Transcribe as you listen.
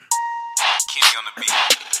Kenny on the beat.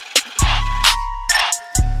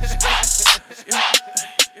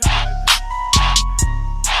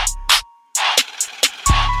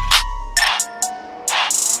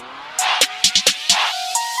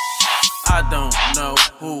 I don't know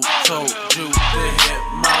who told you to hit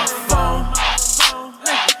my phone.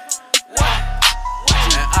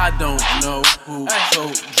 And I don't know who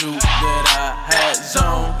told you that I had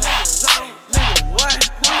zone.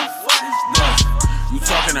 You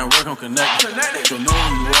talking that work, I'm connected. Don't know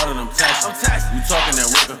who you are, then I'm taxing. You talking that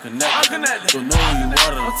work, I'm connected. Don't know who you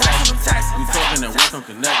are, then I'm taxing. You talking that work, I'm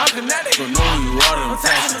connected. Don't know who you are, then I'm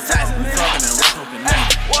taxing. You talking that work, I'm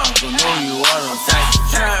connected. Don't know who you are, then I'm taxing.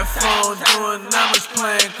 Trap phone, doing numbers,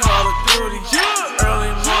 playing Call of Duty.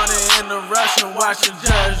 Early morning in the rush and watching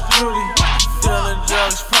Judge Judy. Dealing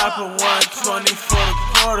drugs, popping 120 for the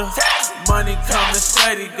quarter. Money coming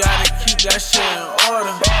steady, gotta keep that shit in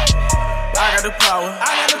order. I got the power,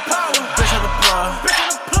 bitch on the plug.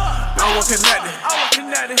 I'm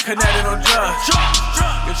connected on drugs.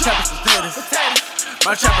 Your trappers potatoes,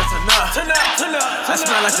 my trappers enough. I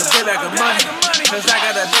smell like a big bag of money, cause I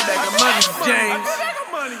got a big bag of money. James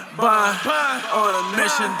Bond on a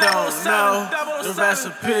mission, don't know the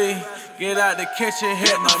recipe. Get out the kitchen,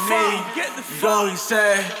 hit my knee. Go, he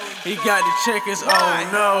said, he got the chickens, oh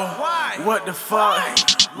no. What the fuck?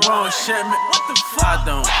 Wrong shipment. I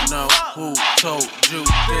don't know who told you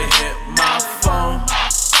to hit my phone.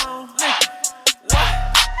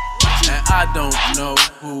 And I don't know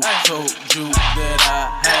who told you that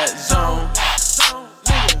I had zone.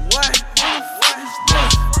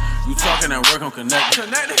 You talking that work, I'm connected.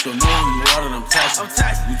 Don't know who you are, then I'm taxing.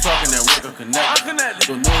 You talking that work, I'm connected.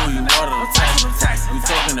 Don't know who you are, then I'm taxing. You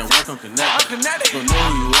talking that work, I'm connected. Don't know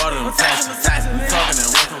who you are, then I'm taxing. You talking that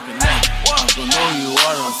work, I'm connected. Don't know who you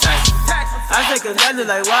are, then I'm taxing. I take a letter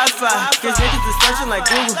like Wi-Fi, cause niggas is searching like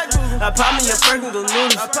Google. I pop me a perk and go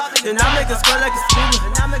noodles, then I make a squirt like a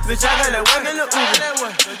scuba. Bitch, I got that work in the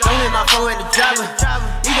Uber. Don't hit my phone at the driver.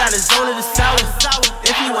 He got his zone of the sour.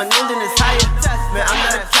 If he want in, then it's higher. Man, I'm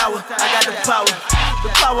not a coward, I got the power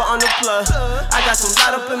on the plug. I got some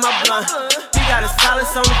light up in my blunt. He got a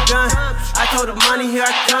silence on the gun. I told the money, here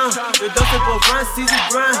I come. The dope both run, Caesar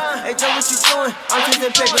run. Hey Joe, what you doing? I'm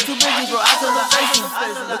chasing paper, too busy, bro. I told the basement.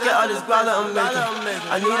 Look at all this guala I'm making.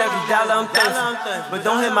 I need every dollar I'm thinking. But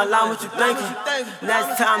don't hit my line, what you thinking?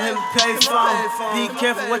 Next time, hit me pay phone. Be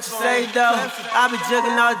careful what you say, though. I be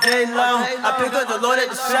jugging all day long. I pick up the Lord at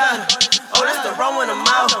the shot. Oh, that's the wrong one I'm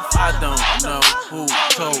out. I don't know who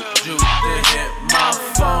told you to hit my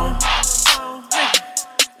phone.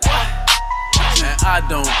 And I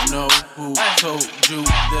don't know who told you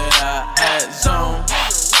that I had zone.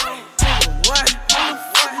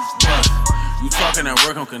 You talking that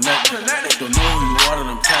work, I'm connected. Don't know who you are, then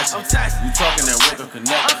I'm taxing. You talking that work, I'm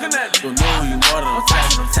connected. Don't know who you are, then I'm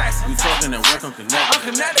taxing. You talking that work, I'm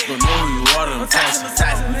connected. Don't know who you are, then I'm taxing.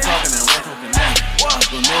 You talking that work, I'm connected.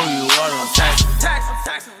 Don't know who you are, then I'm taxing.